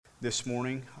this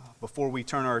morning. Before we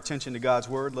turn our attention to God's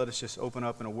Word, let us just open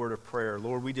up in a word of prayer.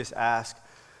 Lord, we just ask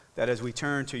that as we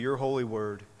turn to your holy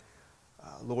Word,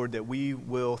 Lord, that we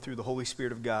will, through the Holy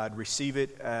Spirit of God, receive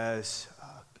it as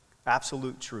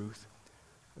absolute truth,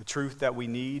 the truth that we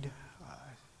need,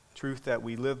 truth that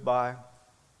we live by,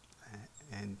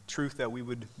 and truth that we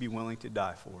would be willing to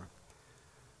die for.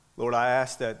 Lord, I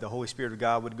ask that the Holy Spirit of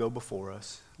God would go before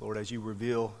us. Lord, as you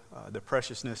reveal the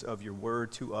preciousness of your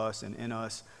word to us and in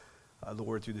us,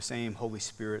 Lord, through the same Holy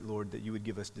Spirit, Lord, that you would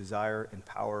give us desire and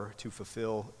power to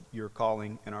fulfill your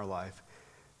calling in our life.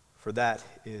 For that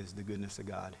is the goodness of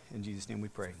God. In Jesus' name we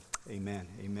pray. Amen.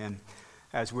 Amen.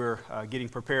 As we're getting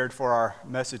prepared for our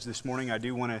message this morning, I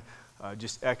do want to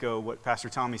just echo what Pastor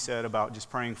Tommy said about just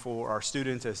praying for our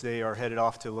students as they are headed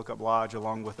off to Look Up Lodge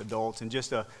along with adults, and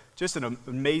just an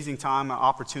amazing time, an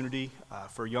opportunity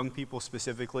for young people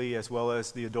specifically, as well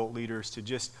as the adult leaders, to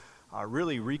just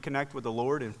really reconnect with the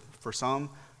Lord, and for some,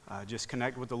 just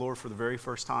connect with the Lord for the very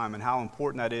first time, and how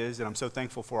important that is. And I'm so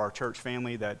thankful for our church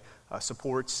family that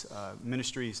supports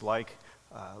ministries like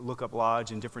Look Up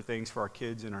Lodge and different things for our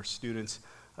kids and our students.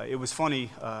 It was funny,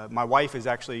 my wife is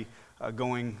actually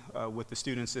going with the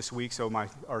students this week, so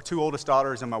our two oldest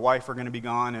daughters and my wife are going to be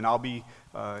gone, and I'll be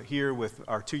here with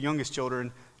our two youngest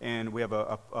children, and we have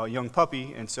a young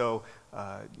puppy. And so,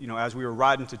 as we were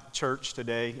riding to church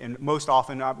today, and most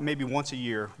often, maybe once a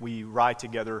year, we ride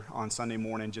together on Sunday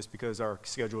morning just because our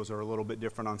schedules are a little bit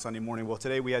different on Sunday morning. Well,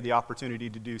 today we had the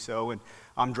opportunity to do so, and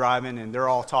I'm driving, and they're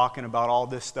all talking about all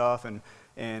this stuff, and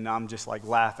I'm just like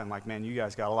laughing, like, man, you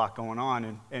guys got a lot going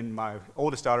on. And my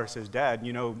oldest daughter says, Dad,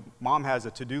 Mom has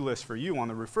a to-do list for you on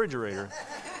the refrigerator.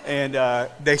 And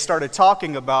they started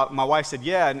talking about, my wife said,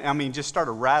 yeah, and just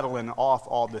started rattling off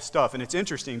all this stuff. And it's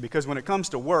interesting because when it comes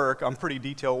to work, I'm pretty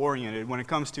detail-oriented. When it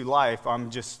comes to life, I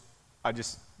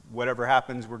just, whatever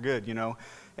happens, we're good,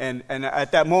 And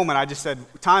at that moment, I just said,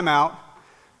 time out.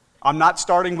 I'm not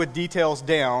starting with details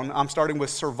down. I'm starting with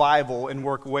survival and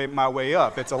work my way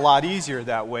up. It's a lot easier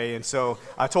that way. And so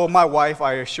I told my wife,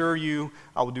 I assure you,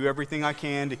 I will do everything I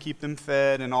can to keep them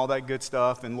fed and all that good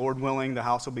stuff. And Lord willing, the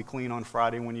house will be clean on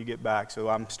Friday when you get back. So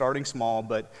I'm starting small,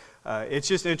 but it's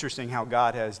just interesting how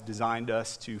God has designed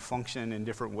us to function in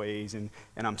different ways. And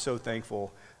I'm so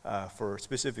thankful for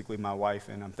specifically my wife.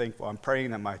 And I'm praying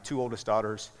that my two oldest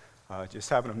daughters just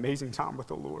have an amazing time with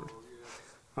the Lord.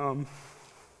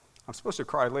 I'm supposed to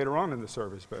cry later on in the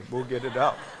service, but we'll get it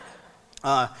out.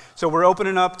 So we're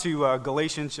opening up to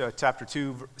Galatians chapter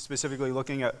 2, specifically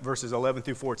looking at verses 11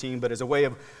 through 14. But as a way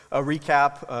of a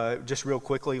recap, just real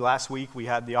quickly, last week we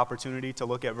had the opportunity to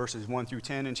look at verses 1 through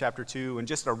 10 in chapter 2, and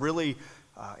just a really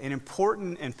an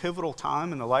important and pivotal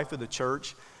time in the life of the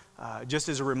church. Just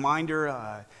as a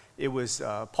reminder, it was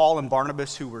Paul and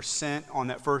Barnabas who were sent on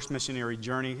that first missionary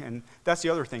journey. And that's the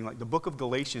other thing, like the book of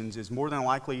Galatians is more than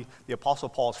likely the Apostle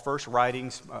Paul's first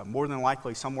writings, more than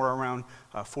likely somewhere around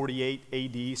 48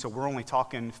 AD. So we're only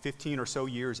talking 15 or so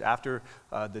years after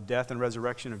the death and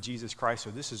resurrection of Jesus Christ. So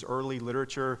this is early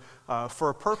literature for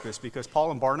a purpose, because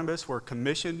Paul and Barnabas were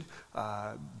commissioned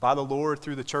by the Lord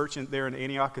through the church there in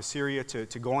Antioch of Syria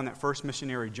to go on that first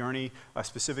missionary journey,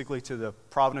 specifically to the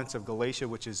province of Galatia,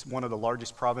 which is one of the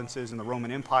largest provinces in the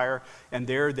Roman Empire. And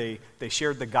there they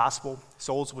shared the gospel.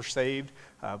 Souls were saved,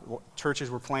 churches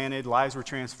were planted, lives were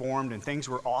transformed, and things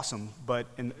were awesome. But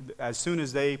as soon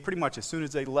as they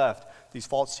left, these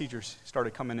false teachers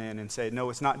started coming in and said, no,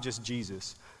 it's not just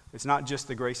Jesus. It's not just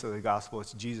the grace of the gospel,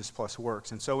 it's Jesus plus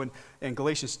works. And so in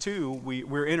Galatians 2,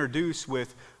 we're introduced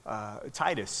with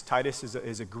Titus. Titus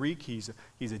is a Greek, he's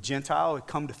a Gentile,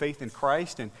 come to faith in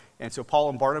Christ. And so Paul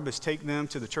and Barnabas take them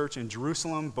to the church in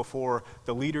Jerusalem before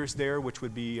the leaders there, which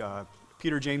would be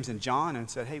Peter, James, and John, and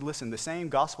said, hey, listen, the same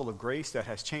gospel of grace that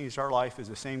has changed our life is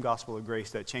the same gospel of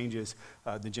grace that changes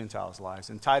the Gentiles' lives.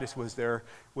 And Titus was their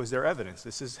evidence.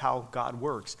 This is how God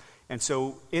works. And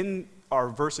so in our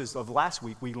verses of last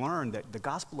week, we learned that the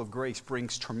gospel of grace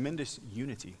brings tremendous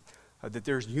unity, that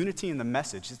there's unity in the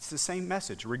message. It's the same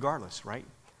message regardless, right?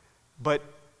 But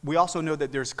we also know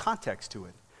that there's context to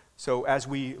it. So as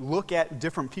we look at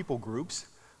different people groups,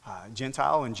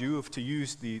 Gentile and Jew, to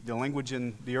use the language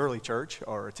in the early church,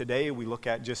 or today we look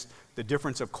at just the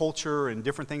difference of culture and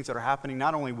different things that are happening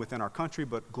not only within our country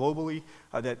but globally,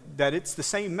 that it's the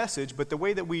same message, but the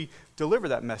way that we deliver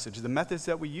that message, the methods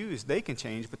that we use, they can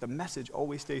change, but the message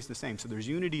always stays the same. So there's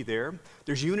unity there.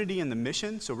 There's unity in the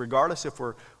mission. So regardless if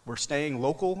we're staying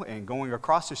local and going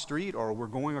across the street or we're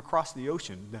going across the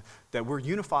ocean, that we're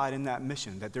unified in that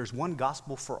mission, that there's one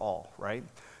gospel for all, right?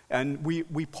 And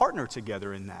we partner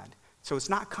together in that. So it's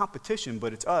not competition,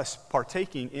 but it's us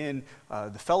partaking in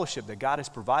the fellowship that God has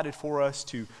provided for us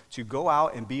to go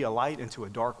out and be a light into a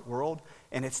dark world.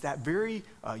 And it's that very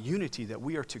unity that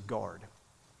we are to guard.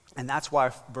 And that's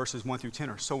why verses 1 through 10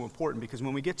 are so important, because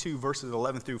when we get to verses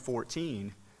 11 through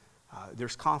 14,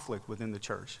 there's conflict within the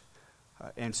church.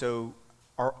 And so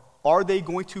are they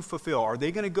going to fulfill? Are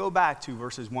they going to go back to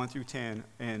verses 1 through 10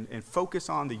 and focus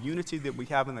on the unity that we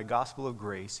have in the gospel of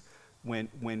grace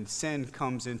when sin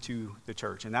comes into the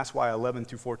church? And that's why 11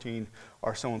 through 14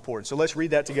 are so important. So let's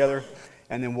read that together,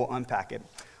 and then we'll unpack it.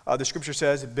 The scripture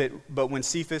says, but when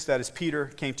Cephas, that is Peter,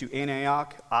 came to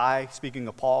Antioch, I, speaking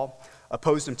of Paul,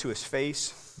 opposed him to his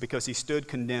face because he stood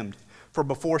condemned. For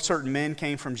before certain men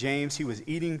came from James, he was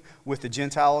eating with the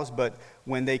Gentiles, but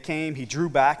when they came, he drew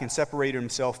back and separated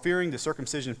himself, fearing the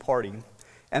circumcision party.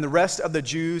 And the rest of the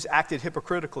Jews acted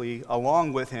hypocritically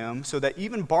along with him, so that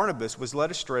even Barnabas was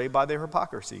led astray by their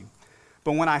hypocrisy.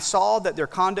 But when I saw that their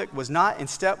conduct was not in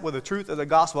step with the truth of the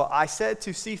gospel, I said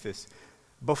to Cephas,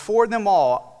 before them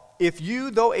all, if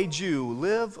you, though a Jew,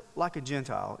 live like a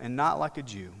Gentile and not like a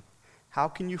Jew, how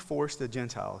can you force the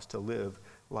Gentiles to live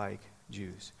like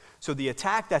Jews? So the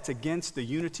attack that's against the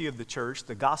unity of the church,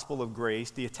 the gospel of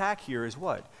grace, the attack here is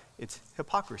what? It's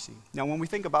hypocrisy. Now, when we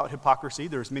think about hypocrisy,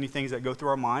 there's many things that go through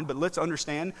our mind, but let's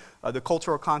understand the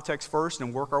cultural context first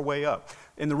and work our way up.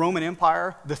 In the Roman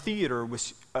Empire, the theater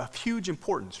was of huge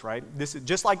importance, right? This is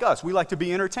just like us. We like to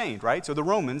be entertained, right? So the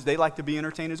Romans, they like to be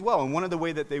entertained as well. And one of the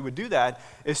ways that they would do that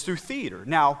is through theater.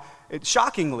 Now,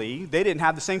 shockingly, they didn't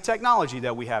have the same technology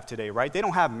that we have today, right? They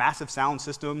don't have massive sound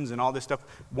systems and all this stuff,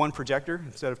 one projector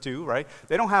instead of two, right?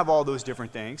 They don't have all those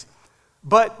different things.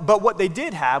 But what they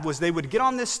did have was they would get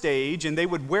on this stage and they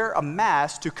would wear a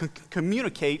mask to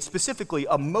communicate specifically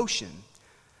emotion.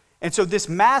 And so this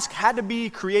mask had to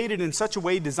be created in such a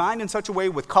way, designed in such a way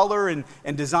with color and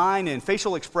design and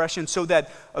facial expression so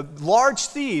that large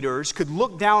theaters could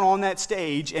look down on that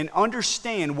stage and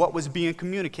understand what was being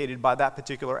communicated by that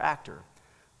particular actor.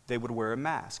 They would wear a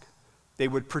mask. They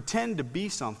would pretend to be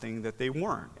something that they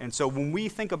weren't. And so when we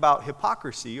think about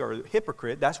hypocrisy or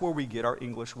hypocrite, that's where we get our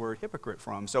English word hypocrite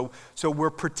from. So we're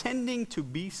pretending to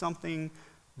be something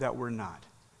that we're not.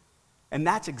 And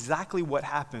that's exactly what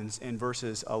happens in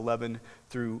verses 11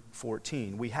 through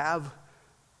 14. We have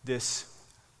this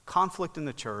conflict in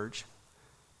the church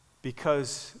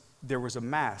because there was a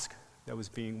mask that was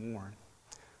being worn.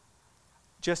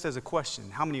 Just as a question,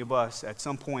 how many of us at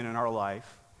some point in our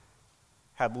life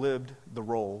have lived the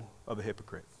role of a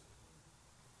hypocrite?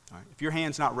 All right. If your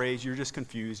hand's not raised, you're just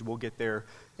confused. We'll get there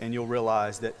and you'll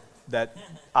realize that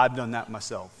I've done that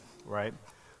myself, right?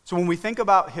 So when we think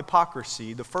about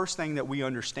hypocrisy, the first thing that we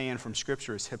understand from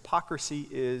Scripture is hypocrisy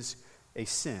is a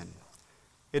sin.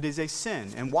 It is a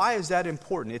sin. And why is that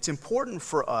important? It's important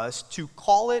for us to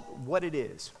call it what it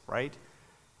is, right?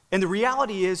 And the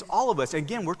reality is, all of us,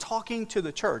 again, we're talking to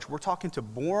the church. We're talking to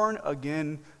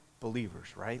born-again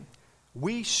believers, right?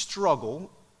 We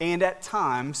struggle and at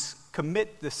times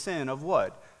commit the sin of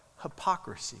what?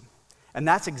 Hypocrisy. And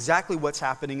that's exactly what's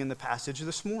happening in the passage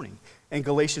this morning. In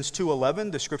Galatians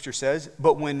 2:11, the scripture says,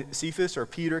 but when Cephas or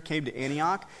Peter came to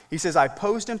Antioch, he says, I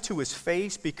opposed him to his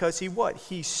face because he what?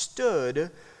 He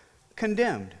stood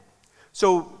condemned.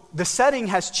 So the setting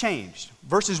has changed.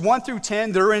 Verses 1 through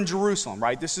 10, they're in Jerusalem,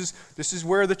 right? This is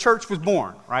where the church was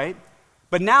born, right?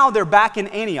 But now they're back in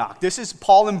Antioch. This is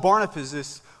Paul and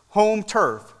Barnabas' home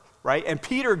turf, right? And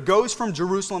Peter goes from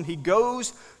Jerusalem. He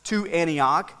goes to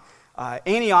Antioch.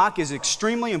 Antioch is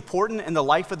extremely important in the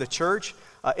life of the church.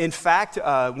 In fact,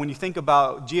 when you think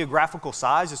about geographical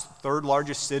size, it's the third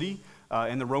largest city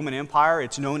in the Roman Empire.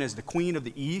 It's known as the Queen of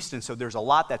the East, and so there's a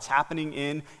lot that's happening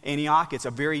in Antioch. It's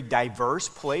a very diverse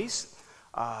place.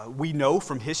 We know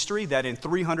from history that in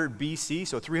 300 BC,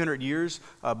 so 300 years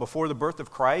before the birth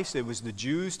of Christ, it was the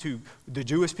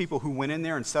Jewish people who went in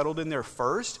there and settled in there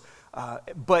first.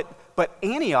 But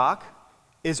Antioch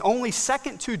is only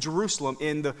second to Jerusalem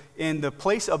in the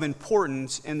place of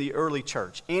importance in the early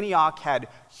church. Antioch had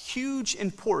huge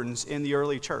importance in the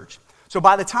early church. So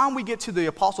by the time we get to the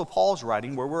Apostle Paul's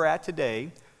writing, where we're at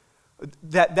today,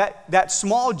 that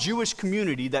small Jewish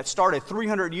community that started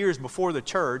 300 years before the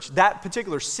church, that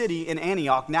particular city in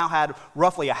Antioch now had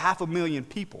roughly 500,000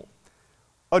 people.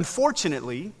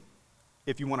 Unfortunately,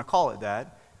 if you want to call it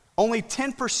that, only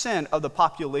 10% of the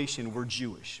population were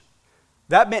Jewish.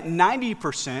 That meant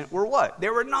 90% were what? They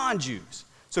were non-Jews.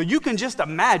 So you can just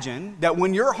imagine that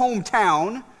when your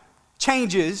hometown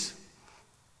changes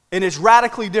and it's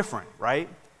radically different, right?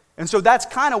 And so that's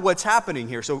kind of what's happening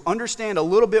here. So understand a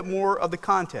little bit more of the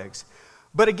context.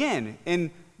 But again,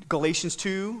 in Galatians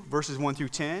 2, verses 1 through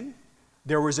 10,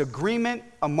 There was agreement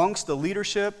amongst the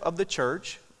leadership of the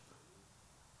church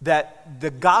that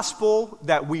the gospel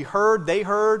that we heard, they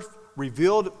heard,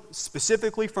 revealed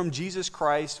specifically from Jesus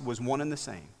Christ was one and the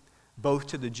same, both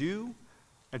to the Jew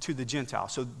and to the Gentile.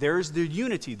 So there's the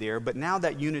unity there, but now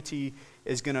that unity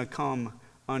is going to come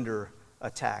under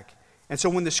attack. And so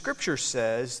when the scripture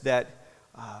says that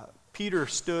Peter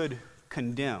stood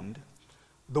condemned,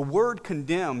 the word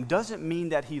condemned doesn't mean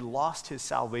that he lost his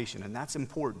salvation, and that's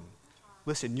important.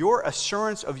 Listen, your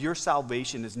assurance of your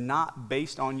salvation is not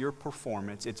based on your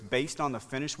performance. It's based on the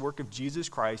finished work of Jesus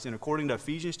Christ. And according to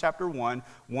Ephesians chapter 1,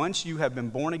 once you have been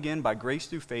born again by grace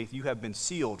through faith, you have been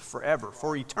sealed forever,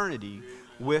 for eternity,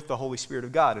 with the Holy Spirit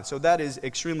of God. And so that is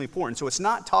extremely important. So it's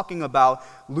not talking about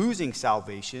losing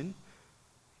salvation.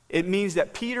 It means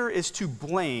that Peter is to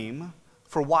blame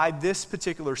for why this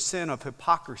particular sin of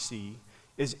hypocrisy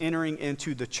is entering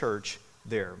into the church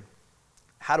there.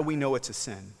 How do we know it's a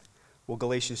sin? Well,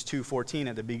 Galatians 2:14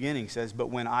 at the beginning says, "But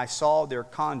when I saw their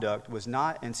conduct was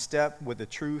not in step with the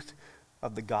truth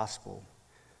of the gospel."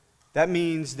 That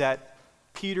means that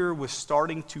Peter was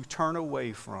starting to turn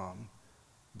away from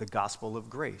the gospel of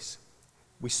grace.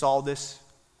 We saw this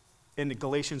in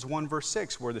Galatians 1 verse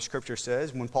 6, where the scripture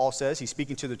says, when Paul says, he's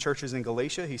speaking to the churches in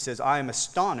Galatia, he says, "I am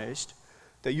astonished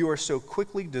that you are so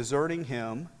quickly deserting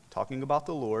him," talking about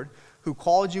the Lord, "who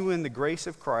called you in the grace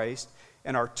of Christ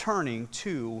and are turning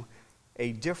to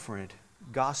a different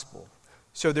gospel."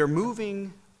 So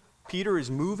Peter is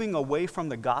moving away from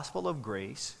the gospel of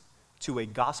grace to a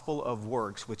gospel of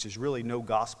works, which is really no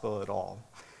gospel at all.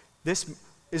 This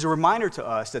is a reminder to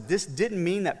us that this didn't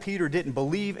mean that Peter didn't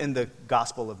believe in the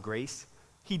gospel of grace.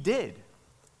 He did.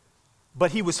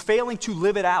 But he was failing to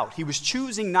live it out. He was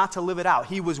choosing not to live it out.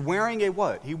 He was wearing a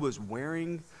what? He was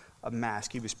wearing a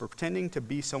mask. He was pretending to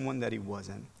be someone that he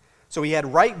wasn't. So he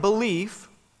had right belief,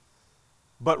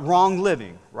 but wrong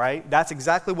living, right? That's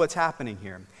exactly what's happening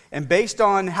here. And based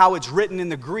on how it's written in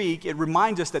the Greek, it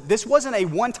reminds us that this wasn't a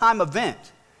one-time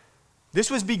event. This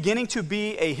was beginning to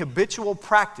be a habitual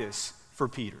practice for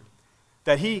Peter.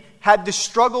 That he had to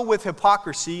struggle with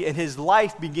hypocrisy, and his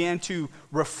life began to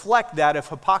reflect that of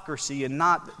hypocrisy and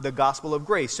not the gospel of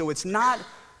grace. So it's not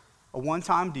a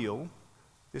one-time deal.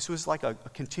 This was like a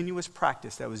continuous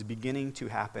practice that was beginning to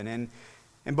happen.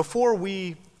 And before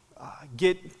we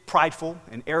get prideful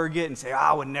and arrogant and say,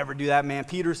 "I would never do that, man.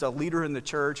 Peter's a leader in the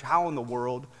church. How in the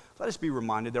world?" Let us be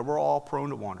reminded that we're all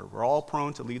prone to wander. We're all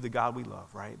prone to leave the God we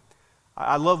love, right?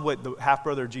 I love what the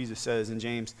half-brother of Jesus says in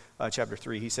James chapter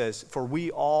 3. He says, "For we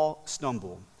all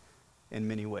stumble in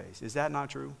many ways." Is that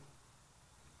not true?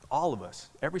 All of us,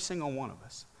 every single one of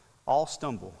us, all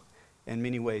stumble in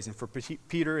many ways. And for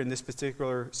Peter in this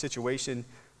particular situation,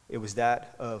 it was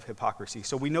that of hypocrisy.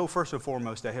 So we know first and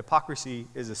foremost that hypocrisy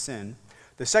is a sin.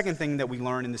 The second thing that we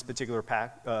learn in this particular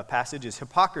passage is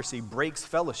hypocrisy breaks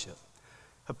fellowship.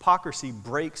 Hypocrisy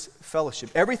breaks fellowship.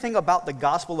 Everything about the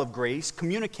gospel of grace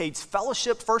communicates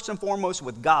fellowship first and foremost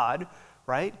with God,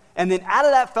 right? And then out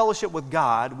of that fellowship with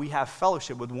God, we have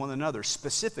fellowship with one another,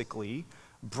 specifically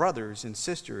brothers and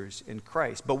sisters in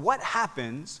Christ. But what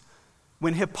happens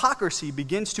when hypocrisy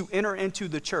begins to enter into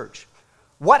the church?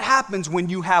 What happens when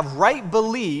you have right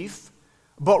belief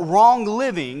but wrong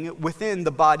living within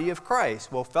the body of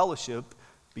Christ? Well, fellowship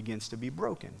begins to be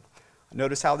broken.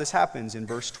 Notice how this happens in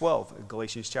verse 12 of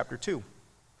Galatians chapter 2.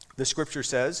 The scripture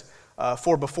says,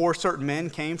 "For before certain men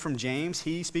came from James,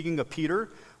 he," speaking of Peter,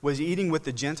 "was eating with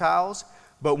the Gentiles.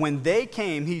 But when they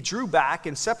came, he drew back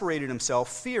and separated himself,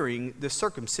 fearing the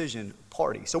circumcision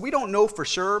party." So we don't know for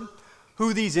sure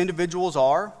who these individuals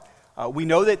are. We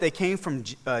know that they came from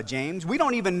James. We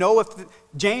don't even know if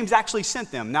James actually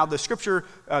sent them. Now, the scripture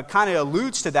kind of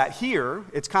alludes to that here.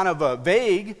 It's kind of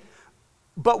vague.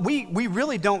 But we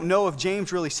really don't know if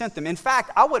James really sent them. In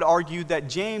fact, I would argue that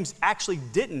James actually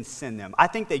didn't send them. I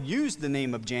think they used the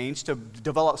name of James to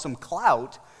develop some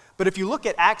clout. But if you look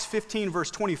at Acts 15,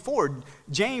 verse 24,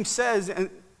 James says,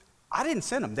 "I didn't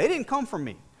send them. They didn't come from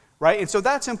me." Right? And so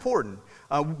that's important.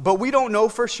 But we don't know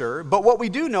for sure. But what we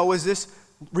do know is this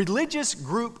religious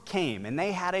group came, and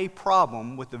they had a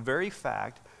problem with the very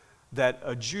fact that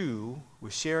a Jew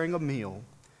was sharing a meal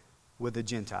with a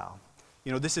Gentile.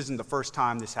 You know, this isn't the first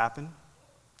time this happened.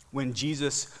 When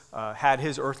Jesus had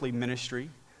his earthly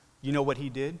ministry, you know what he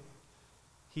did?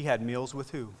 He had meals with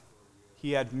who?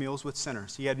 He had meals with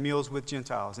sinners. He had meals with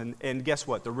Gentiles. And guess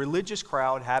what? The religious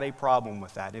crowd had a problem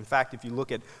with that. In fact, if you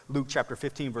look at Luke chapter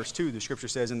 15, verse 2, the scripture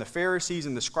says, "And the Pharisees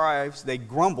and the scribes, they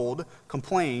grumbled,"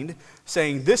 complained,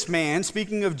 saying, "This man,"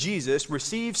 speaking of Jesus,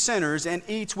 "receives sinners and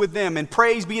eats with them." And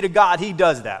praise be to God, he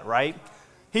does that, right?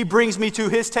 He brings me to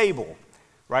his table,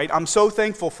 right? I'm so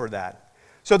thankful for that.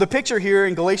 So the picture here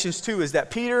in Galatians 2 is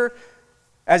that Peter,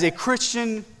 as a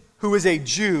Christian who is a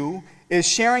Jew, is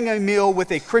sharing a meal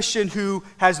with a Christian who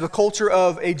has the culture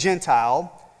of a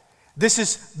Gentile.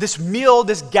 This meal,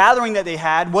 this gathering that they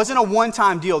had wasn't a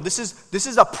one-time deal. This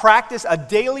is a practice, a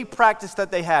daily practice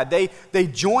that they had. They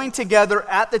joined together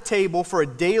at the table for a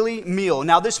daily meal.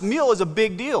 Now, this meal is a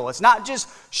big deal. It's not just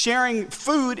sharing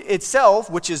food itself,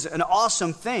 which is an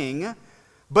awesome thing,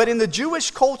 but in the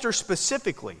Jewish culture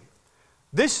specifically,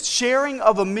 this sharing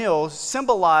of a meal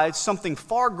symbolized something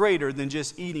far greater than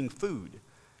just eating food.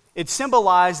 It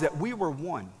symbolized that we were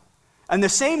one. And the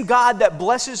same God that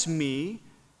blesses me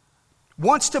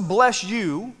wants to bless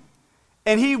you,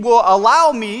 and he will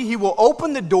allow me, he will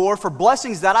open the door for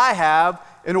blessings that I have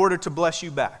in order to bless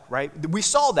you back, right? We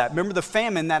saw that. Remember the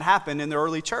famine that happened in the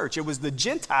early church. It was the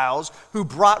Gentiles who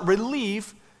brought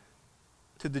relief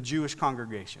to the Jewish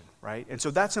congregation, right? And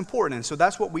so that's important, and so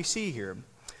that's what we see here.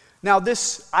 Now,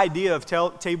 this idea of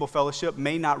table fellowship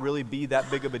may not really be that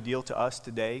big of a deal to us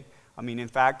today. I mean, in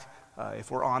fact, if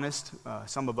we're honest,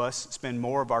 some of us spend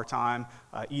more of our time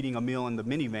eating a meal in the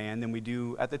minivan than we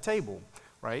do at the table,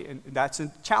 right? And that's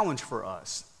a challenge for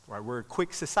us, right? We're a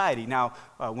quick society. Now,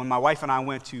 when my wife and I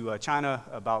went to China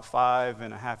about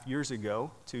 5.5 years ago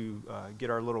to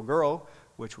get our little girl,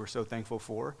 which we're so thankful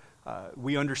for,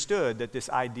 we understood that this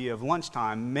idea of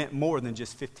lunchtime meant more than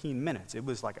just 15 minutes. It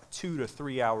was like a 2 to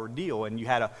 3 hour deal, and you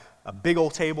had a big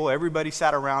old table, everybody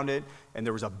sat around it, and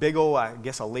there was a big old, I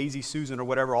guess a lazy Susan or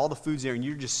whatever, all the food's there, and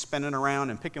you're just spinning around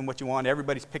and picking what you want.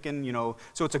 Everybody's picking,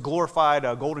 so it's a glorified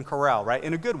Golden Corral, right,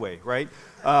 in a good way, right?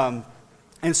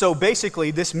 And so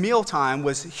basically this mealtime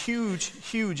was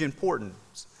huge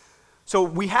importance. So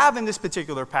we have in this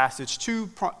particular passage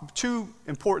two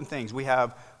important things. We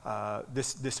have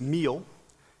this meal,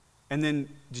 and then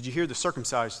did you hear the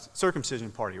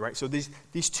circumcision party, right? So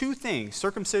these two things,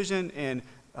 circumcision and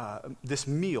this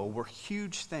meal, were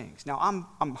huge things. Now I'm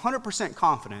 100%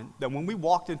 confident that when we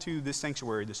walked into this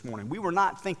sanctuary this morning, we were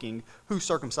not thinking who's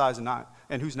circumcised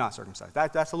and who's not circumcised.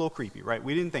 That's a little creepy, right?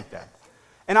 We didn't think that.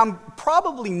 And I'm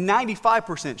probably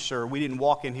 95% sure we didn't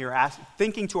walk in here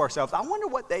thinking to ourselves, I wonder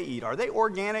what they eat. Are they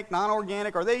organic,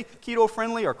 non-organic? Are they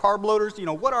keto-friendly or carb loaders?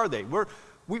 What are they?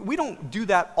 We don't do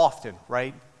that often,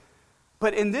 right?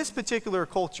 But in this particular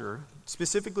culture,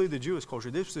 specifically the Jewish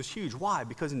culture, this was huge. Why?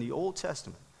 Because in the Old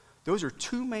Testament, those are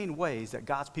two main ways that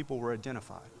God's people were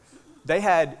identified. They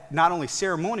had not only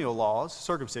ceremonial laws,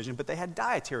 circumcision, but they had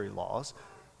dietary laws,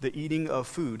 the eating of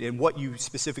food and what you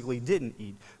specifically didn't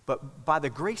eat. But by the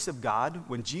grace of God,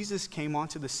 when Jesus came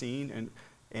onto the scene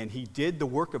and he did the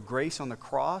work of grace on the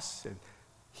cross, and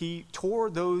he tore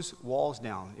those walls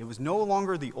down. It was no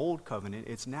longer the old covenant.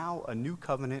 It's now a new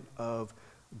covenant of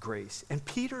grace. And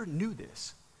Peter knew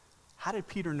this. How did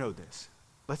Peter know this?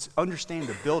 Let's understand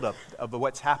the buildup of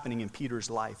what's happening in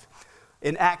Peter's life.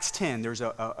 In Acts 10, there's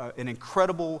an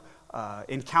incredible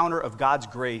encounter of God's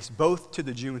grace, both to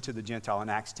the Jew and to the Gentile in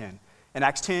Acts 10. In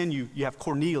Acts 10, you have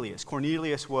Cornelius.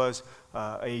 Cornelius was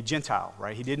a Gentile,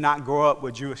 right? He did not grow up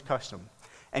with Jewish custom.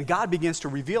 And God begins to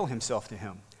reveal himself to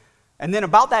him. And then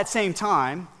about that same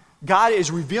time, God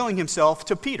is revealing himself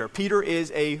to Peter. Peter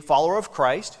is a follower of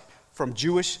Christ from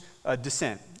Jewish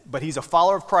descent, but he's a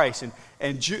follower of Christ.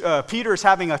 And Peter is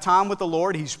having a time with the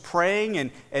Lord. He's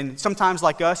praying, and sometimes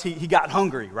like us, he got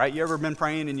hungry, right? You ever been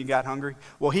praying and you got hungry?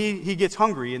 Well, he gets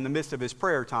hungry in the midst of his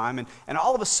prayer time, and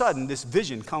all of a sudden, this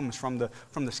vision comes from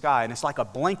the sky, and it's like a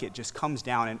blanket just comes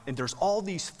down, and there's all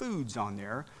these foods on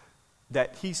there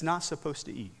that he's not supposed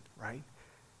to eat, right?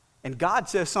 And God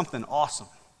says something awesome.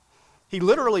 He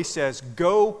literally says,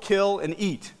 go kill and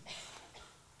eat.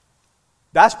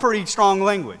 That's pretty strong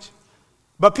language.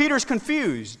 But Peter's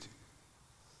confused.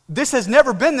 This has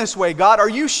never been this way, God. Are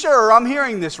you sure I'm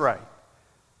hearing this right?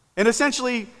 And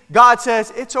essentially, God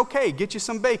says, it's okay. Get you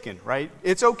some bacon, right?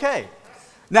 It's okay.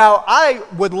 Now, I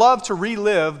would love to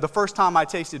relive the first time I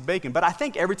tasted bacon, but I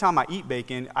think every time I eat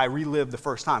bacon, I relive the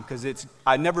first time because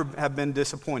I never have been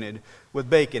disappointed with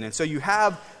bacon. And so you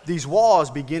have these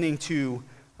walls beginning to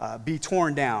be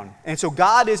torn down. And so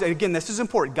God is, and again, this is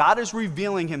important, God is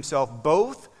revealing himself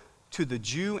both to the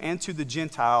Jew and to the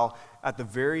Gentile at the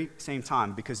very same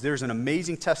time, because there's an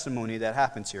amazing testimony that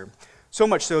happens here. So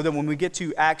much so that when we get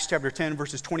to Acts chapter 10,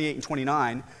 verses 28 and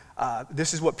 29,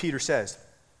 this is what Peter says.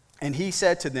 And he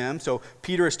said to them, so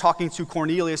Peter is talking to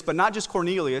Cornelius, but not just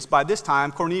Cornelius. By this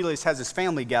time, Cornelius has his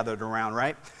family gathered around,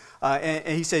 right? And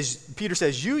Peter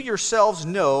says, you yourselves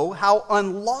know how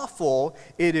unlawful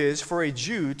it is for a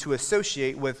Jew to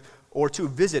associate with or to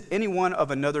visit anyone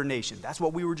of another nation. That's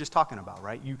what we were just talking about,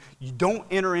 right? You don't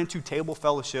enter into table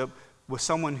fellowship with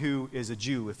someone who is a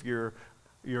Jew if you're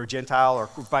you're a Gentile, or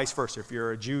vice versa. If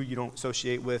you're a Jew, you don't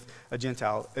associate with a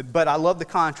Gentile. But I love the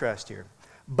contrast here.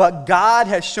 But God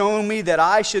has shown me that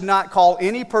I should not call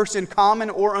any person common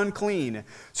or unclean.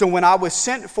 So when I was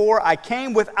sent for, I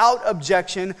came without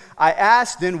objection. I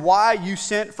asked then why you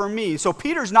sent for me. So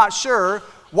Peter's not sure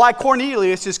why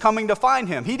Cornelius is coming to find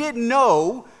him. He didn't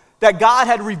know that God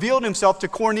had revealed himself to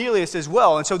Cornelius as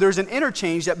well. And so there's an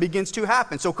interchange that begins to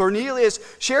happen. So Cornelius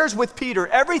shares with Peter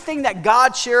everything that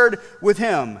God shared with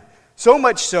him. So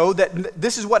much so that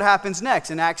this is what happens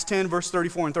next in Acts 10, verse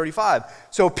 34 and 35.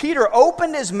 So Peter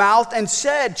opened his mouth and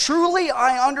said, truly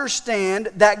I understand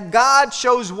that God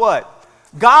shows what?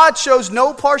 God shows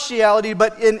no partiality,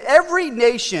 but in every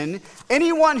nation,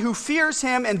 anyone who fears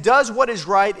him and does what is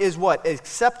right is what?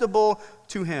 Acceptable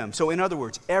to him. So in other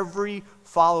words, every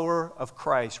follower of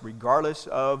Christ, regardless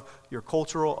of your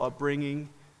cultural upbringing,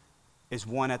 is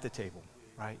one at the table,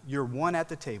 right? You're one at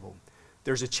the table.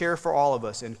 There's a chair for all of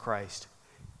us in Christ.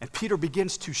 And Peter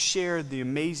begins to share the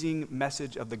amazing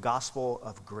message of the gospel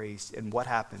of grace. And what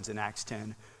happens in Acts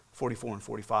 10, 44 and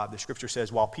 45? The scripture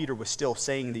says, while Peter was still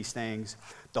saying these things,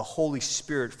 the Holy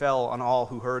Spirit fell on all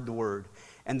who heard the word.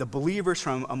 And the believers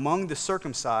from among the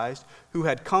circumcised who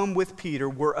had come with Peter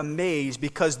were amazed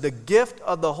because the gift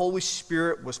of the Holy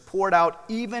Spirit was poured out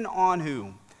even on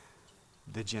whom?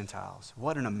 The Gentiles.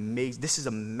 What an amazing, this is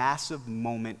a massive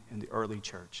moment in the early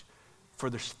church. For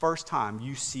the first time,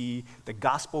 you see the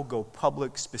gospel go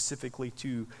public specifically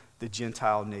to the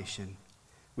Gentile nation.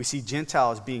 We see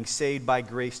Gentiles being saved by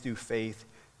grace through faith.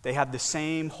 They have the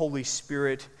same Holy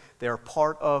Spirit. They are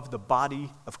part of the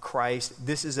body of Christ.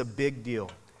 This is a big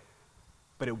deal.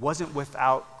 But it wasn't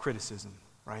without criticism,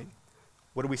 right?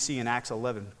 What do we see in Acts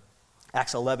 11?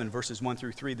 Acts 11, verses 1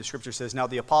 through 3, the scripture says, now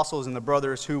the apostles and the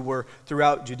brothers who were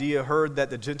throughout Judea heard that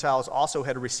the Gentiles also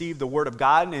had received the word of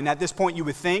God. And at this point you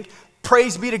would think,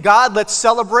 praise be to God, let's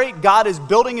celebrate. God is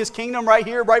building his kingdom right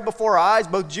here, right before our eyes,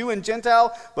 both Jew and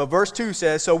Gentile. But verse 2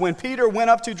 says, so when Peter went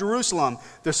up to Jerusalem,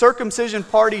 the circumcision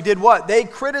party did what? They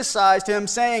criticized him,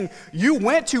 saying, you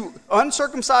went to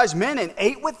uncircumcised men and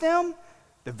ate with them?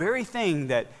 The very thing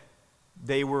that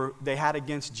they had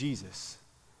against Jesus,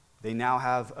 they now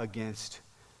have against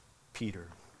Peter.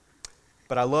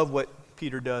 But I love what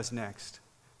Peter does next.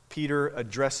 Peter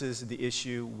addresses the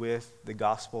issue with the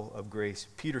gospel of grace.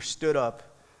 Peter stood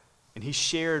up and he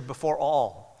shared before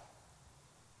all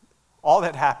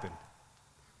that happened.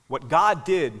 What God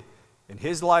did in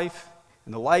his life,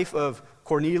 in the life of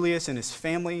Cornelius and his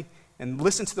family. And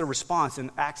listen to the response in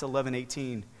Acts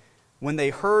 11:18. When they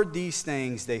heard these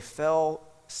things, they fell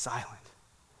silent.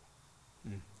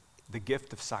 The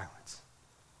gift of silence.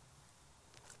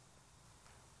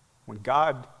 When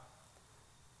God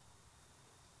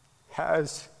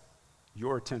has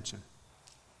your attention,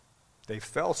 they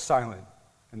fell silent,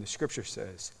 and the scripture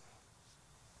says,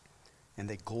 and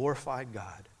they glorified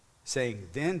God, saying,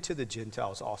 then to the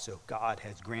Gentiles also God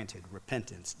has granted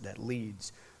repentance that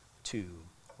leads to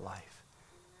life.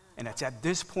 And it's at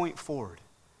this point forward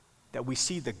that we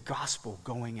see the gospel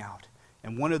going out.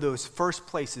 And one of those first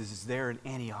places is there in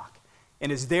Antioch.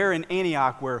 And it's there in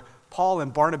Antioch where Paul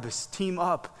and Barnabas team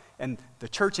up. And the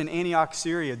church in Antioch,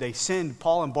 Syria, they send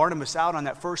Paul and Barnabas out on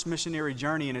that first missionary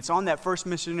journey. And it's on that first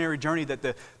missionary journey that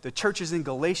the churches in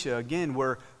Galatia, again,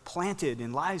 were planted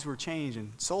and lives were changed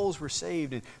and souls were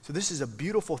saved. And so this is a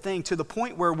beautiful thing, to the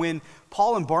point where when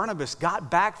Paul and Barnabas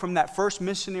got back from that first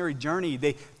missionary journey,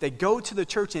 they go to the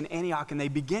church in Antioch and they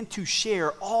begin to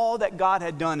share all that God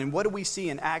had done. And what do we see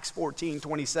in Acts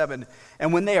 14:27?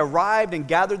 And when they arrived and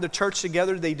gathered the church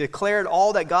together, they declared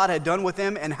all that God had done with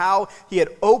them and how he had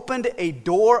opened a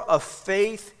door of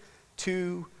faith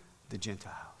to the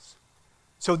Gentiles.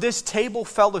 So this table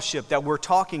fellowship that we're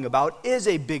talking about is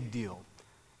a big deal.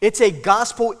 It's a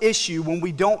gospel issue when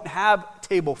we don't have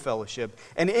table fellowship.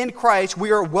 And in Christ,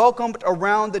 we are welcomed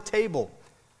around the table.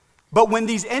 But when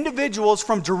these individuals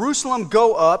from Jerusalem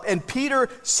go up and Peter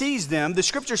sees them, the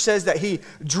scripture says that he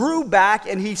drew back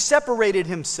and he separated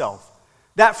himself.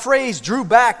 That phrase, drew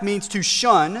back, means to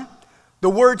shun.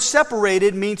 The word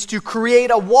separated means to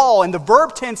create a wall. And the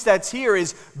verb tense that's here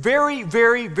is very,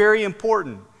 very, very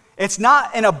important. It's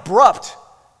not an abrupt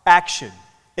action.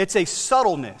 It's a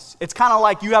subtleness. It's kind of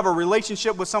like you have a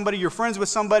relationship with somebody, you're friends with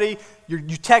somebody,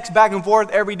 you text back and forth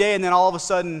every day, and then all of a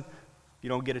sudden, you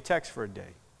don't get a text for a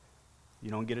day. You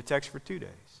don't get a text for 2 days.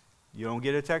 You don't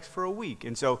get a text for a week.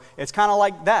 And so it's kind of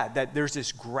like that there's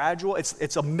this gradual,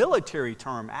 it's a military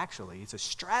term actually. It's a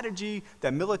strategy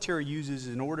that military uses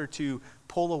in order to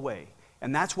pull away.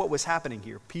 And that's what was happening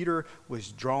here. Peter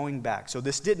was drawing back. So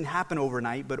this didn't happen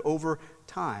overnight, but over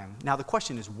time. Now the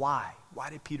question is why? Why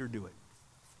did Peter do it?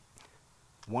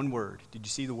 One word. Did you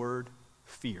see the word?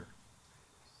 Fear.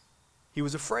 He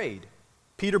was afraid.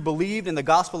 Peter believed in the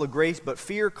gospel of grace, but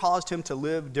fear caused him to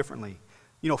live differently.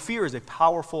 You know, fear is a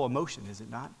powerful emotion, is it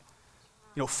not?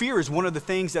 You know, fear is one of the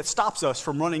things that stops us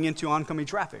from running into oncoming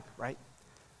traffic, right?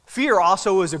 Fear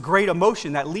also is a great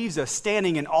emotion that leaves us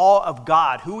standing in awe of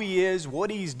God, who he is, what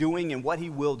he's doing, and what he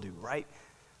will do, right?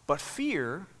 But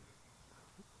fear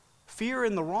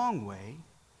in the wrong way,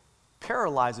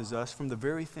 paralyzes us from the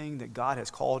very thing that God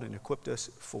has called and equipped us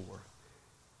for.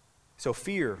 So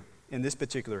fear, in this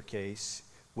particular case,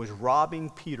 was robbing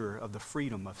Peter of the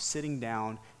freedom of sitting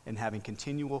down and having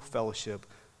continual fellowship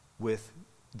with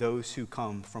those who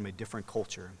come from a different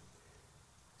culture.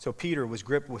 So Peter was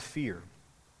gripped with fear.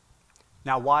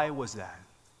 Now, why was that?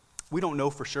 We don't know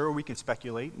for sure. We can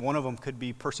speculate. One of them could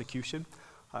be persecution.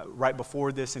 Right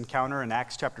before this encounter in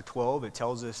Acts chapter 12, it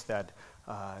tells us that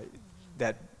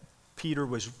Peter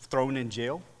was thrown in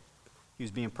jail. He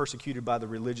was being persecuted by the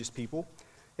religious people.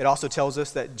 It also tells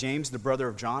us that James, the brother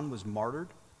of John, was martyred.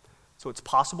 So it's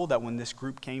possible that when this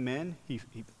group came in, he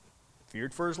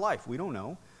feared for his life. We don't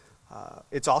know.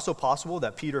 It's also possible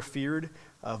that Peter feared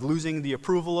of losing the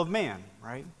approval of man,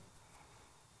 right?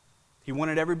 He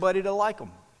wanted everybody to like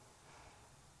him.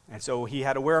 And so he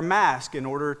had to wear a mask in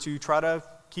order to try to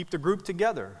keep the group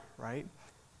together, right?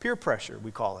 Peer pressure,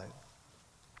 we call it.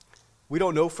 We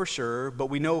don't know for sure, but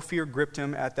we know fear gripped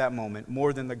him at that moment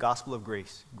more than the gospel of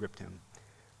grace gripped him.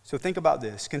 So think about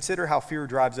this. Consider how fear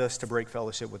drives us to break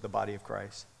fellowship with the body of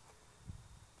Christ.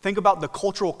 Think about the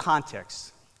cultural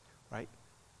context, right?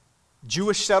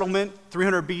 Jewish settlement,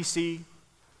 300 BC.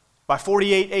 By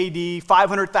 48 AD,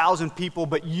 500,000 people,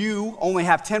 but you only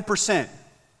have 10%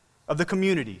 of the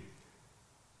community.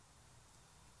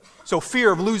 So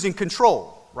fear of losing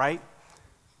control, right?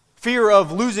 Fear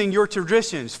of losing your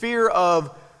traditions, fear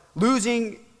of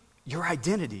losing your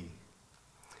identity.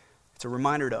 It's a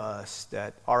reminder to us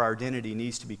that our identity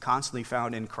needs to be constantly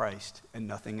found in Christ and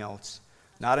nothing else.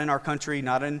 Not in our country,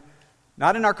 not in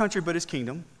our country, but his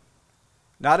kingdom.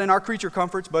 Not in our creature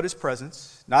comforts, but his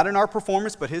presence. Not in our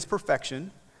performance, but his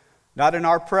perfection. Not in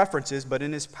our preferences, but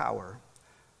in his power.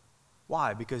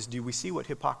 Why? Because do we see what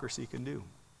hypocrisy can do?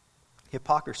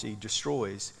 Hypocrisy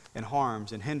destroys and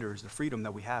harms and hinders the freedom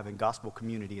that we have in gospel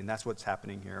community, and that's what's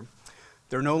happening here.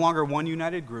 They're no longer one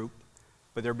united group,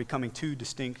 but they're becoming two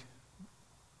distinct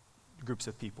groups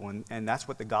of people, and that's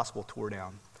what the gospel tore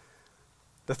down.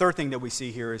 The third thing that we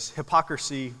see here is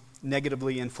hypocrisy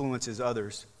negatively influences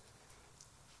others.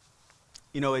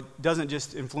 You know, it doesn't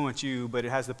just influence you, but it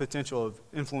has the potential of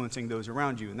influencing those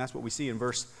around you. And that's what we see in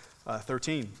verse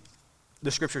 13.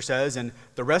 The scripture says, and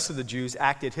the rest of the Jews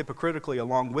acted hypocritically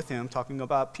along with him, talking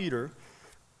about Peter,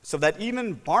 so that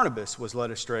even Barnabas was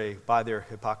led astray by their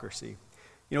hypocrisy.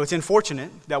 You know, it's unfortunate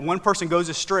that one person goes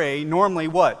astray, normally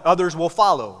what? Others will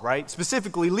follow, right?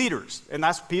 Specifically leaders. And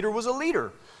that's Peter was a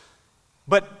leader.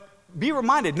 But be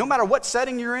reminded, no matter what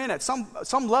setting you're in, at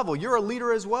some level, you're a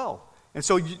leader as well. And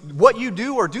so what you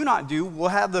do or do not do will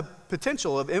have the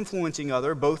potential of influencing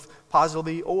others, both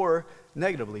positively or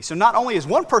negatively. So not only is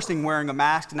one person wearing a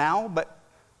mask now, but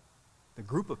the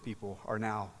group of people are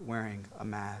now wearing a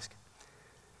mask.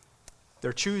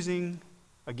 They're choosing,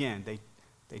 again, they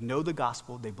know the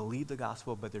gospel, they believe the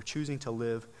gospel, but they're choosing to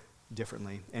live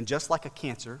differently. And just like a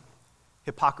cancer,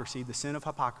 hypocrisy, the sin of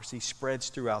hypocrisy, spreads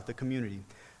throughout the community.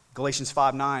 Galatians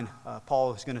 5:9,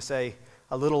 Paul is going to say,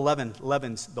 a little leaven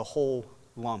leavens the whole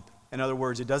lump. In other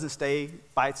words, it doesn't stay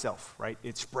by itself, right?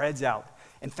 It spreads out.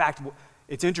 In fact,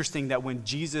 it's interesting that when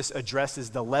Jesus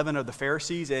addresses the leaven of the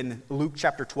Pharisees in Luke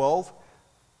chapter 12,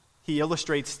 he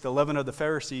illustrates the leaven of the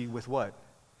Pharisee with what?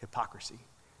 Hypocrisy.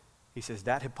 He says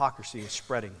that hypocrisy is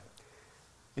spreading.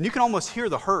 And you can almost hear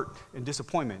the hurt and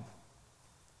disappointment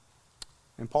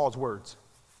in Paul's words.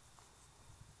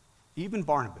 Even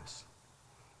Barnabas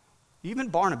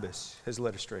has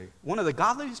led astray. One of the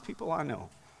godliest people I know.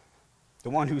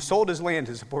 The one who sold his land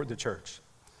to support the church.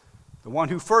 The one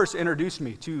who first introduced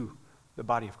me to the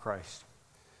body of Christ.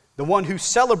 The one who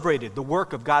celebrated the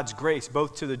work of God's grace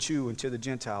both to the Jew and to the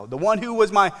Gentile. The one who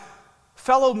was my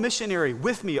fellow missionary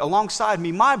with me, alongside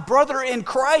me, my brother in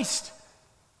Christ,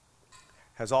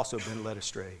 has also been led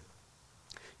astray.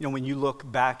 You know, when you look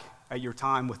back at your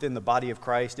time within the body of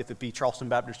Christ, if it be Charleston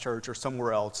Baptist Church or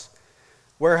somewhere else,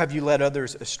 where have you led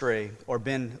others astray or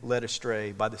been led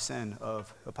astray by the sin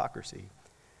of hypocrisy?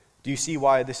 Do you see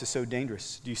why this is so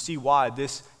dangerous? Do you see why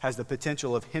this has the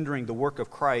potential of hindering the work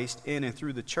of Christ in and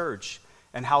through the church?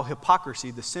 And how hypocrisy,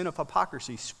 the sin of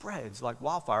hypocrisy, spreads like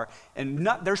wildfire. And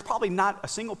there's probably not a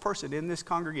single person in this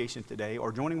congregation today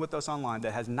or joining with us online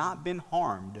that has not been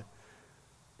harmed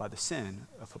by the sin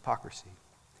of hypocrisy.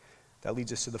 That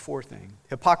leads us to the fourth thing.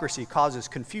 Hypocrisy causes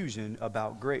confusion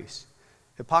about grace.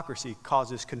 Hypocrisy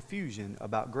causes confusion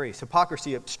about grace.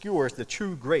 Hypocrisy obscures the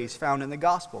true grace found in the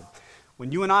gospel.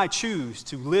 When you and I choose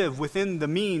to live within the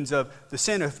means of the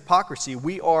sin of hypocrisy,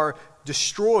 we are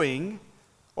destroying,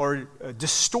 or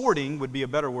distorting would be a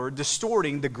better word,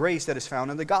 distorting the grace that is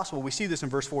found in the gospel. We see this in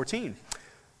verse 14.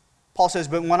 Paul says,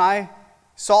 "But when I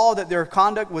saw that their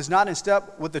conduct was not in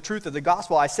step with the truth of the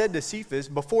gospel, I said to Cephas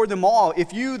before them all,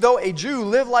 if you, though a Jew,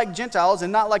 live like Gentiles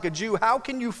and not like a Jew, how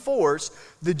can you force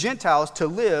the Gentiles to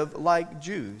live like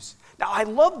Jews?" Now, I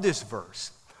love this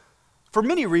verse for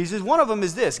many reasons. One of them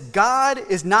is this: God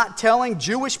is not telling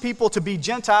Jewish people to be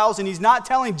Gentiles, and he's not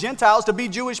telling Gentiles to be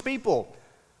Jewish people.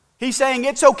 He's saying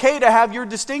it's okay to have your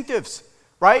distinctives,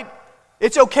 right?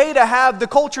 It's okay to have the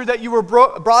culture that you were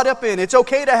brought up in. It's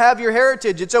okay to have your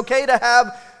heritage. It's okay to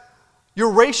have your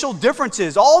racial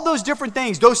differences, all those different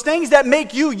things, those things that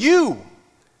make you you.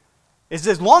 It's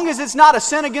as long as it's not a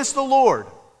sin against the Lord,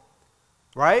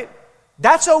 right?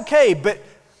 That's okay. But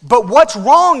what's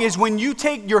wrong is when you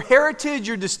take your heritage,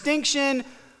 your distinction,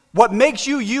 what makes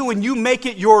you you, and you make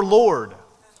it your Lord.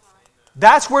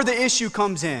 That's where the issue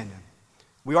comes in.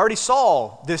 We already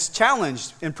saw this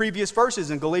challenge in previous verses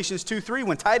in Galatians 2:3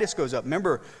 when Titus goes up.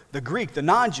 Remember, the Greek, the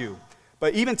non-Jew.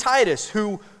 But even Titus,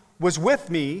 who was with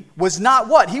me, was not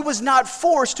what? He was not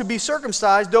forced to be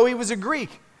circumcised, though he was a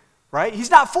Greek, right?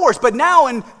 He's not forced. But now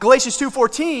in Galatians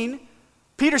 2:14,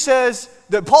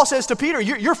 Paul says to Peter,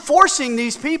 you're forcing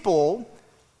these people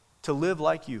to live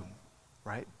like you,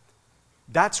 right?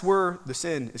 That's where the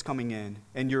sin is coming in,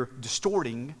 and you're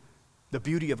distorting the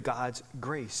beauty of God's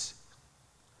grace.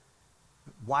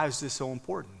 Why is this so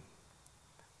important?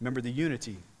 Remember the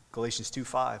unity, Galatians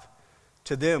 2:5.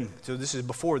 To them, so this is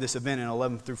before this event in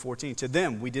 11 through 14. To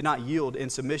them we did not yield in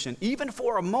submission, even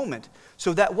for a moment,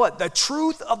 so that what? The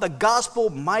truth of the gospel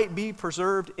might be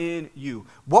preserved in you.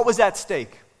 What was at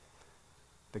stake?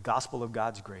 The gospel of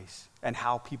God's grace and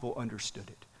how people understood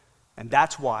it. And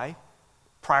that's why,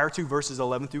 prior to verses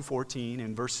 11 through 14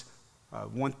 and verse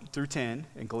 1 through 10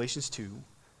 in Galatians 2,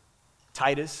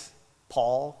 Titus,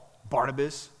 Paul,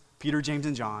 Barnabas, Peter, James,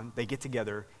 and John, they get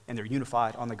together and they're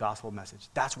unified on the gospel message.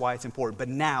 That's why it's important. But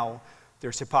now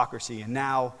there's hypocrisy, and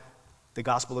now the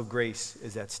gospel of grace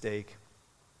is at stake.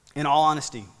 In all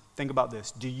honesty, think about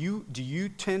this. Do you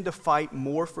tend to fight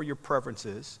more for your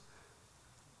preferences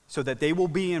so that they will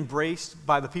be embraced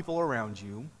by the people around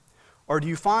you? Or do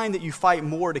you find that you fight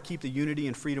more to keep the unity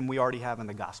and freedom we already have in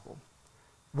the gospel?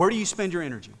 Where do you spend your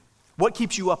energy? What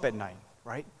keeps you up at night,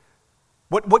 right?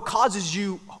 What causes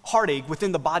you heartache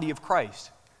within the body of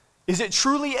Christ? Is it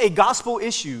truly a gospel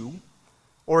issue,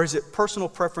 or is it personal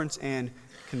preference and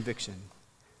conviction?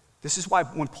 This is why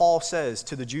when Paul says,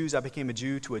 to the Jews I became a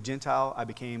Jew, to a Gentile I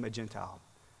became a Gentile,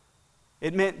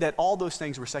 it meant that all those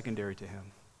things were secondary to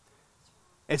him.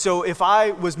 And so if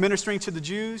I was ministering to the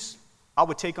Jews, I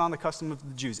would take on the custom of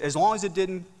the Jews, as long as it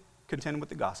didn't contend with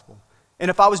the gospel. And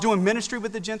if I was doing ministry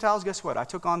with the Gentiles, guess what? I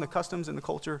took on the customs and the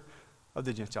culture of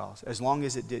the Gentiles, as long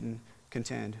as it didn't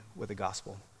contend with the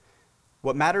gospel.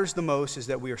 What matters the most is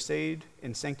that we are saved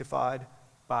and sanctified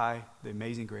by the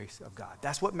amazing grace of God.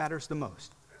 That's what matters the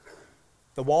most.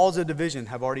 The walls of division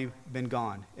have already been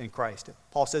gone in Christ.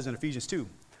 Paul says in Ephesians 2,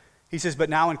 he says, but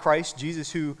now in Christ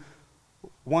Jesus, you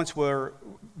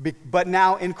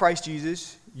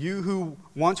who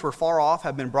once were far off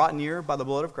have been brought near by the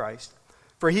blood of Christ.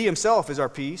 For he himself is our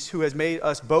peace, who has made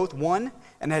us both one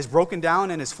and has broken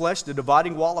down in his flesh the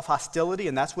dividing wall of hostility,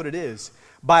 and that's what it is,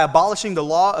 by abolishing the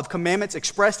law of commandments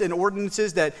expressed in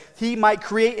ordinances, that he might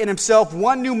create in himself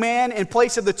one new man in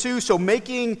place of the two, so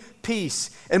making peace,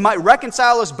 and might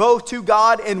reconcile us both to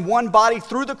God in one body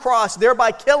through the cross,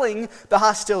 thereby killing the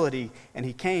hostility. And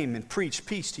he came and preached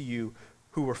peace to you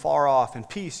who were far off, and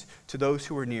peace to those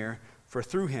who were near, for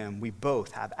through him we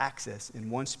both have access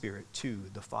in one spirit to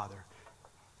the Father.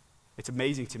 It's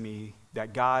amazing to me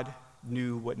that God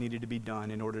knew what needed to be done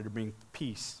in order to bring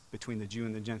peace between the Jew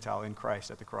and the Gentile in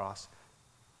Christ at the cross.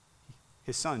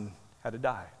 His son had to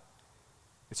die.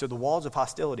 And so the walls of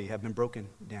hostility have been broken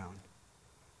down.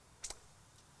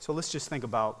 So let's just think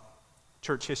about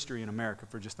church history in America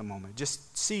for just a moment.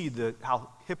 Just see how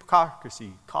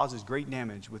hypocrisy causes great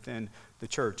damage within the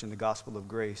church and the gospel of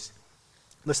grace.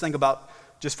 Let's think about,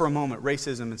 just for a moment,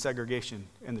 racism and segregation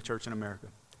in the church in America.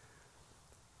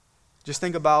 Just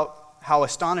think about how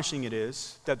astonishing it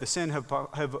is that the sin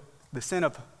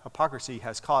of hypocrisy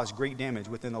has caused great damage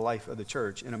within the life of the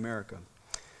church in America.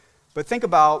 But think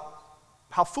about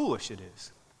how foolish it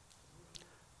is.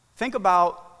 Think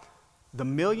about the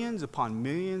millions upon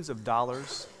millions of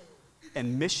dollars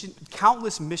and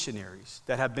countless missionaries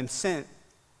that have been sent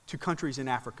to countries in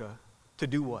Africa to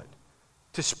do what?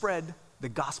 To spread the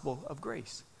gospel of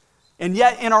grace. And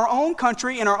yet in our own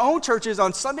country, in our own churches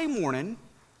on Sunday morning,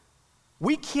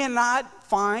 we cannot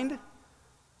find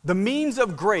the means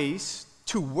of grace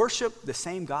to worship the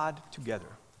same God together.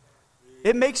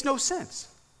 It makes no sense.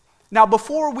 Now,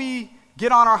 before we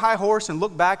get on our high horse and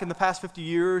look back in the past 50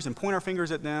 years and point our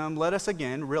fingers at them, let us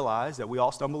again realize that we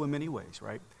all stumble in many ways,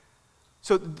 right?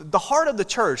 So the heart of the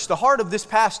church, the heart of this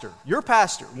pastor, your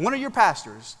pastor, one of your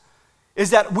pastors,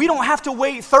 is that we don't have to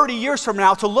wait 30 years from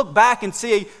now to look back and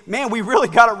say, man, we really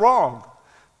got it wrong.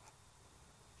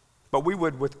 But we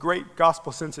would, with great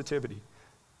gospel sensitivity,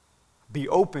 be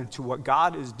open to what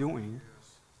God is doing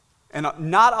and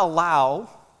not allow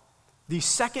these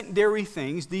secondary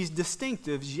things, these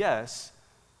distinctives, yes,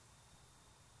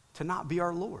 to not be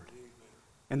our Lord.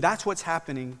 And that's what's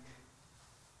happening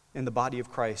in the body of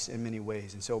Christ in many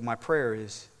ways. And so my prayer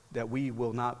is that we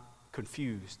will not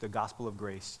confuse the gospel of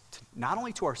grace, not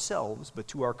only to ourselves, but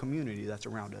to our community that's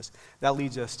around us. That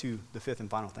leads us to the fifth and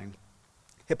final thing.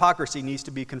 Hypocrisy needs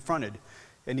to be confronted.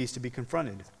 It needs to be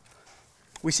confronted.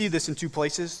 We see this in two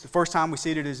places. The first time we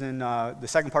see it is in the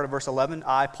second part of verse 11.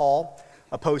 I, Paul,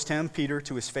 opposed him, Peter,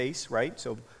 to his face, right?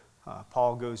 So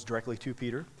Paul goes directly to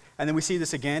Peter. And then we see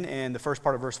this again in the first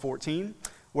part of verse 14,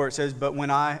 where it says, but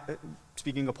when I,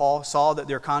 speaking of Paul, saw that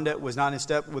their conduct was not in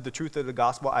step with the truth of the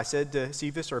gospel, I said to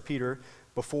Cephas, or Peter,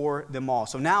 before them all.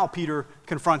 So now Peter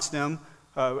confronts them,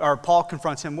 or Paul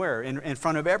confronts him where? In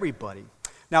front of everybody.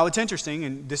 Now it's interesting,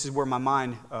 and this is where my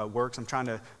mind works. I'm trying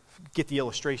to get the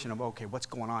illustration of, okay, what's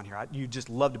going on here? You just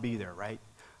love to be there, right?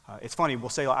 It's funny, we'll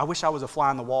say, I wish I was a fly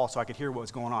on the wall so I could hear what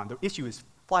was going on. The issue is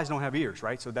flies don't have ears,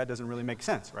 right? So that doesn't really make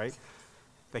sense, right?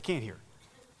 They can't hear.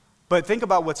 But think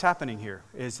about what's happening here.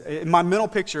 My mental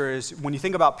picture is when you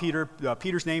think about Peter,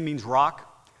 Peter's name means rock.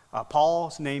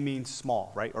 Paul's name means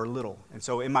small, right, or little. And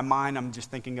so in my mind, I'm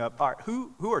just thinking of, all right,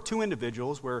 who are two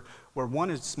individuals where one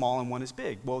is small and one is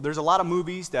big? Well, there's a lot of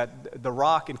movies that The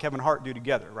Rock and Kevin Hart do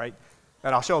together, right?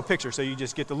 And I'll show a picture so you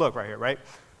just get the look right here, right?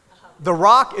 The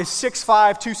Rock is 6'5",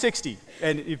 260,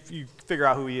 and if you figure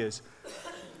out who he is.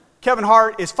 Kevin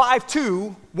Hart is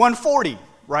 5'2", 140,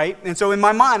 right? And so in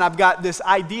my mind, I've got this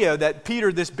idea that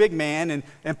Peter, this big man,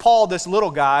 and Paul, this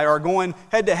little guy, are going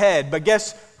head to head. But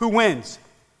guess who wins?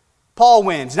 Paul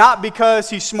wins, not because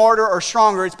he's smarter or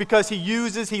stronger. It's because he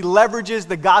leverages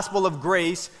the gospel of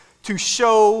grace to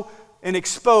show and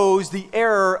expose the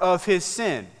error of his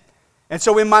sin. And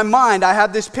so in my mind, I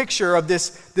have this picture of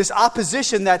this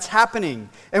opposition that's happening.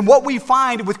 And what we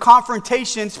find with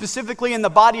confrontation, specifically in the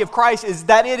body of Christ, is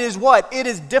that it is what? It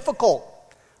is difficult,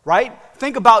 right?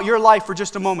 Think about your life for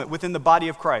just a moment within the body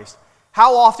of Christ.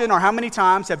 How often or how many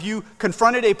times have you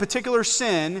confronted a particular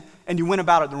sin and you went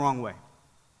about it the wrong way?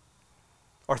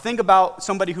 Or think about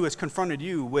somebody who has confronted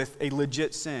you with a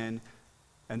legit sin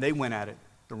and they went at it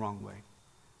the wrong way.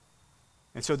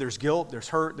 And so there's guilt, there's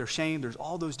hurt, there's shame, there's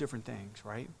all those different things,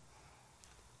 right?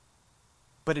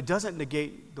 But it doesn't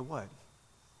negate the what?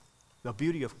 The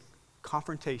beauty of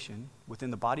confrontation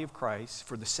within the body of Christ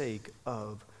for the sake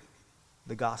of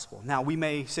the gospel. Now, we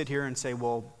may sit here and say,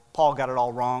 well, Paul got it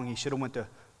all wrong. He should have went to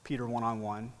Peter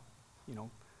one-on-one. You know,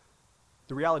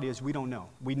 the reality is we don't know.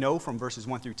 We know from verses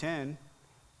 1 through 10,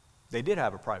 they did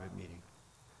have a private meeting.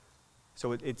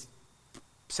 So it's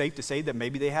safe to say that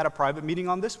maybe they had a private meeting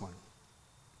on this one.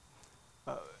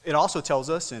 It also tells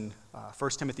us in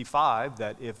 1 Timothy 5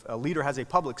 that if a leader has a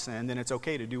public sin, then it's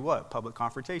okay to do what? Public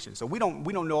confrontation. So we don't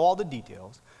know all the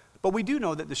details, but we do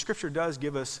know that the Scripture does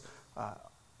give us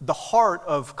the heart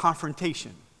of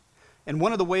confrontation. And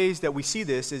one of the ways that we see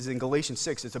this is in Galatians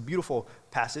 6. It's a beautiful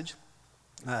passage.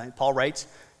 Paul writes,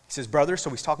 he says, brothers, so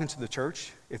he's talking to the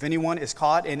church, if anyone is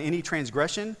caught in any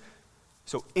transgression,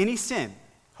 so any sin,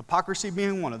 hypocrisy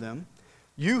being one of them,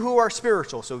 you who are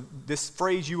spiritual, so this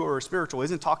phrase, you who are spiritual,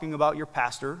 isn't talking about your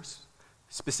pastors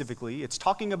specifically. It's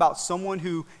talking about someone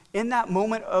who, in that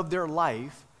moment of their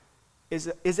life, is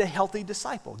a healthy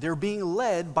disciple. They're being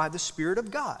led by the Spirit of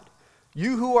God.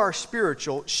 You who are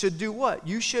spiritual should do what?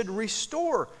 You should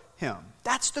restore him.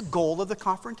 That's the goal of the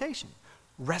confrontation.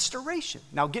 Restoration.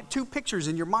 Now get two pictures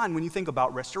in your mind when you think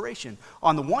about restoration.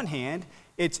 On the one hand,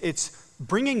 it's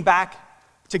bringing back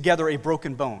together a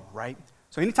broken bone, right?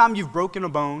 So anytime you've broken a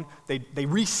bone, they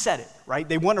reset it, right?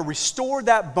 They want to restore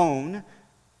that bone,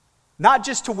 not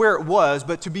just to where it was,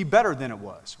 but to be better than it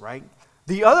was, right?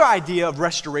 The other idea of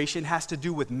restoration has to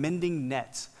do with mending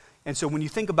nets. And so when you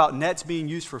think about nets being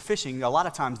used for fishing, a lot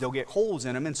of times they'll get holes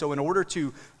in them. And so in order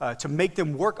to make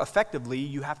them work effectively,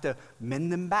 you have to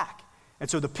mend them back. And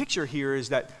so the picture here is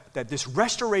that this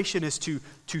restoration is to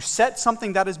set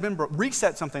something that has been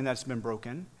reset something that's been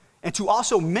broken, and to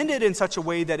also mend it in such a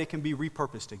way that it can be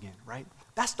repurposed again, right?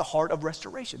 That's the heart of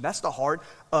restoration. That's the heart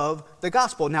of the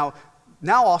gospel. Now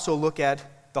also look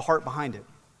at the heart behind it.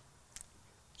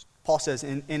 Paul says,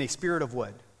 in a spirit of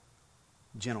what?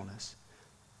 Gentleness.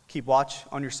 Keep watch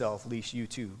on yourself, lest you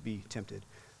too be tempted.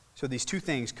 So these two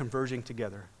things converging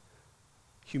together,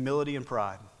 humility and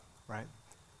pride, right?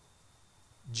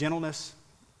 Gentleness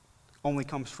only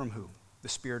comes from who? The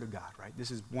Spirit of God, right?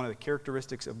 This is one of the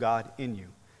characteristics of God in you.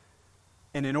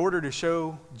 And in order to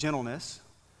show gentleness,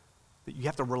 you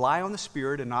have to rely on the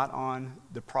Spirit and not on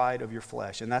the pride of your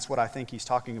flesh. And that's what I think he's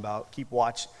talking about. Keep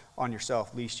watch on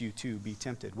yourself, lest you too be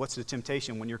tempted. What's the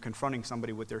temptation when you're confronting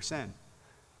somebody with their sin?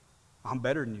 I'm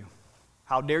better than you.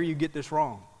 How dare you get this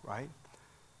wrong, right?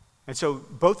 And so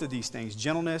both of these things,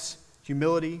 gentleness,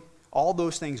 humility, all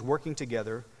those things working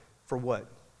together for what?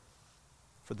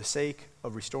 For the sake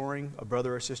of restoring a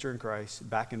brother or sister in Christ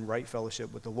back in right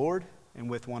fellowship with the Lord and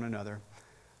with one another.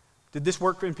 Did this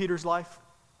work in Peter's life?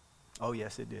 Oh,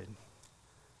 yes, it did.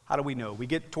 How do we know? We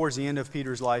get towards the end of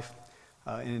Peter's life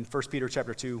in 1 Peter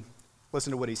chapter 2.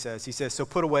 Listen to what he says. He says, so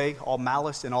put away all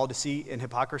malice and all deceit and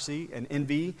hypocrisy and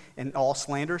envy and all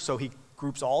slander. So he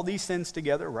groups all these sins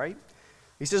together, right?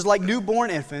 He says, like newborn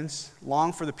infants,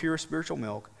 long for the pure spiritual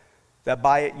milk, that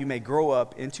by it you may grow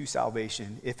up into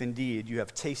salvation, if indeed you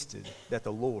have tasted that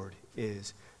the Lord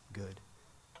is good.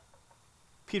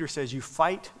 Peter says you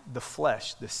fight the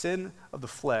flesh, the sin of the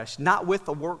flesh, not with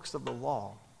the works of the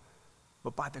law,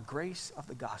 but by the grace of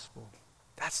the gospel.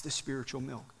 That's the spiritual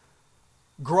milk.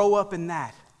 Grow up in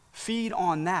that. Feed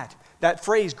on that. That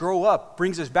phrase, grow up,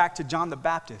 brings us back to John the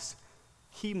Baptist.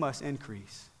 He must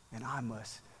increase, and I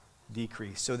must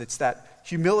decrease. So it's that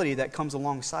humility that comes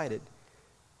alongside it.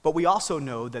 But we also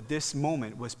know that this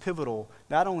moment was pivotal,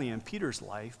 not only in Peter's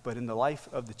life, but in the life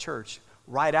of the church.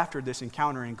 Right after this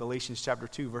encounter in Galatians chapter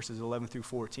 2, verses 11 through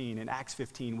 14, in Acts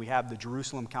 15, we have the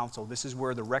Jerusalem Council. This is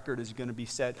where the record is going to be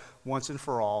set once and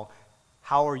for all.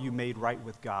 How are you made right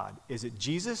with God? Is it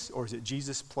Jesus or is it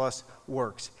Jesus plus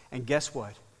works? And guess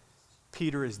what?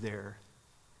 Peter is there,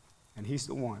 and he's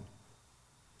the one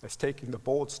that's taking the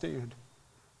bold stand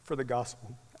for the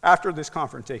gospel. After this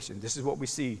confrontation, this is what we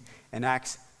see in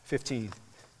Acts 15,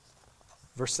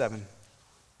 verse 7.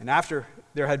 And after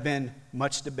there had been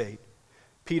much debate,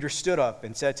 Peter stood up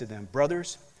and said to them,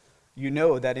 brothers, you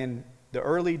know that in the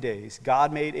early days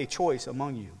God made a choice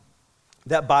among you,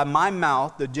 that by my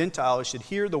mouth the Gentiles should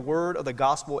hear the word of the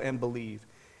gospel and believe.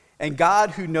 And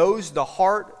God, who knows the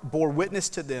heart, bore witness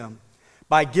to them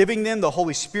by giving them the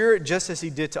Holy Spirit, just as he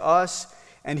did to us.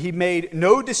 And he made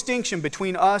no distinction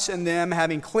between us and them,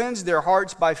 having cleansed their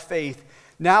hearts by faith.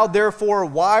 Now, therefore,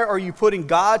 why are you putting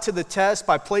God to the test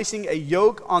by placing a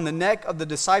yoke on the neck of the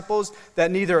disciples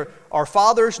that neither our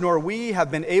fathers nor we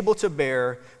have been able to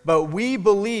bear? But we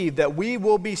believe that we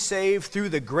will be saved through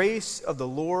the grace of the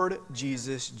Lord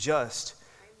Jesus, just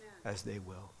as they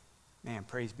will. Man,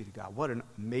 praise be to God. What an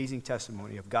amazing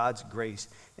testimony of God's grace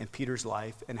in Peter's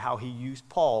life and how he used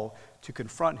Paul to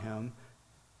confront him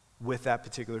with that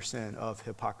particular sin of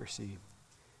hypocrisy.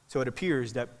 So it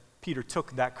appears that Peter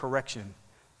took that correction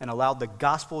and allowed the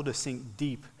gospel to sink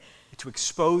deep, to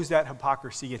expose that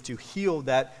hypocrisy and to heal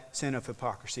that sin of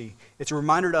hypocrisy. It's a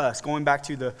reminder to us, going back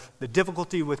to the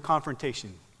difficulty with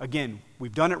confrontation. Again,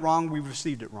 we've done it wrong, we've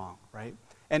received it wrong, right?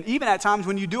 And even at times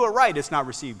when you do it right, it's not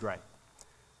received right.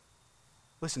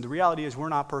 Listen, the reality is we're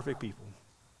not perfect people,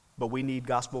 but we need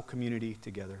gospel community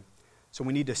together. So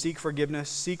we need to seek forgiveness,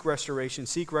 seek restoration,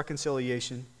 seek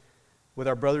reconciliation with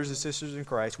our brothers and sisters in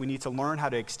Christ. We need to learn how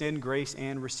to extend grace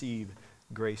and receive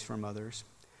grace from others.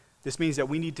 This means that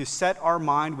we need to set our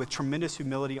mind with tremendous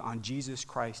humility on Jesus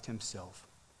Christ himself.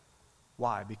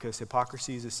 Why? Because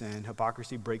hypocrisy is a sin.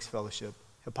 Hypocrisy breaks fellowship.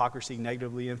 Hypocrisy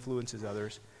negatively influences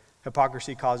others.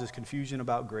 Hypocrisy causes confusion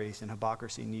about grace, and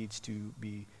hypocrisy needs to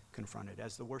be confronted.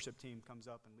 As the worship team comes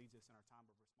up and leads us in our time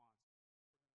of